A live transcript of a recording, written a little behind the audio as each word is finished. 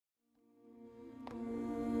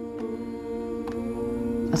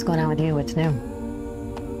What's going on with you? What's new?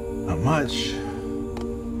 Not much.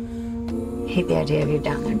 I hate the idea of you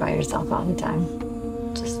down there by yourself all the time.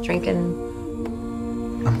 Just drinking.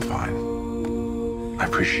 I'm fine. I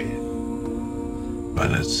appreciate it.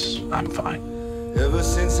 But I'm fine. Ever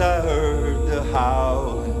since I heard the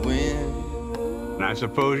howling wind, And I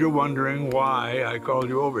suppose you're wondering why I called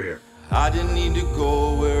you over here. I didn't need to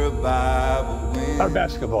go where a Bible went. Our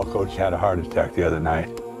basketball coach had a heart attack the other night.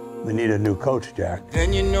 We need a new coach, Jack.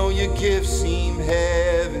 And you know your gifts seem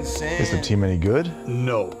heaven sent. Is the team any good?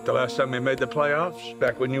 No. The last time we made the playoffs,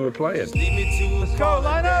 back when you were playing. Lead me to Let's go,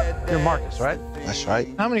 line up. You're Marcus, right? That's right.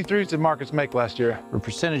 How many threes did Marcus make last year? A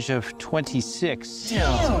percentage of 26.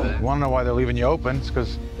 Want to know why they're leaving you open? It's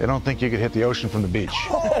because they don't think you could hit the ocean from the beach.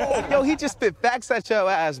 Yo, he just spit facts at your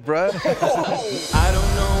ass, bruh. I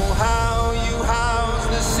don't know how you house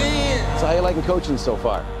the sin. So how you liking coaching so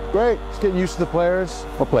far? Great. Just getting used to the players.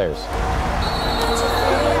 What players?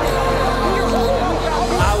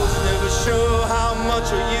 I was never sure how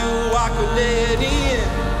much of you I could let in.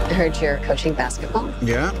 I heard you're coaching basketball.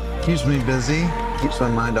 Yeah. Keeps me busy. Keeps my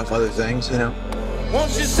mind off other things, you know.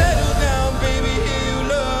 Once you settle down, baby, here your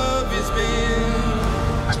love has been.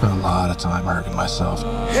 I spent a lot of time hurting myself.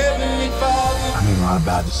 Heavenly Father, I made a lot of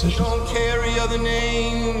bad decisions. don't carry other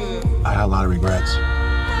names. I had a lot of regrets. 'Cause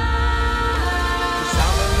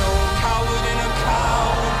I'm a lone coward and a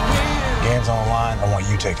coward win. Game's on the line. I want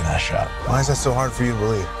you taking that shot. Why is that so hard for you to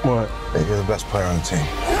believe? What? That you're the best player on the team.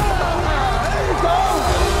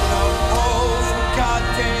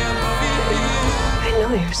 I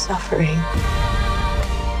know you're suffering.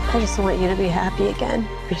 I just want you to be happy again,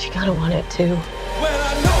 but you gotta want it too. Well,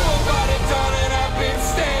 I know about it, darling. I've been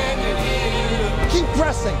standing here. Keep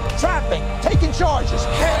pressing, trapping, taking charges.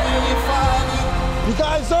 Heavenly Father, You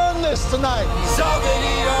guys earned this tonight. He's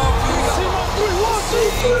already offered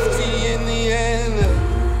safety in the end.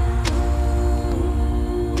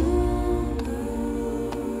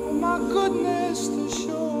 Oh my goodness, the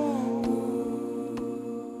show.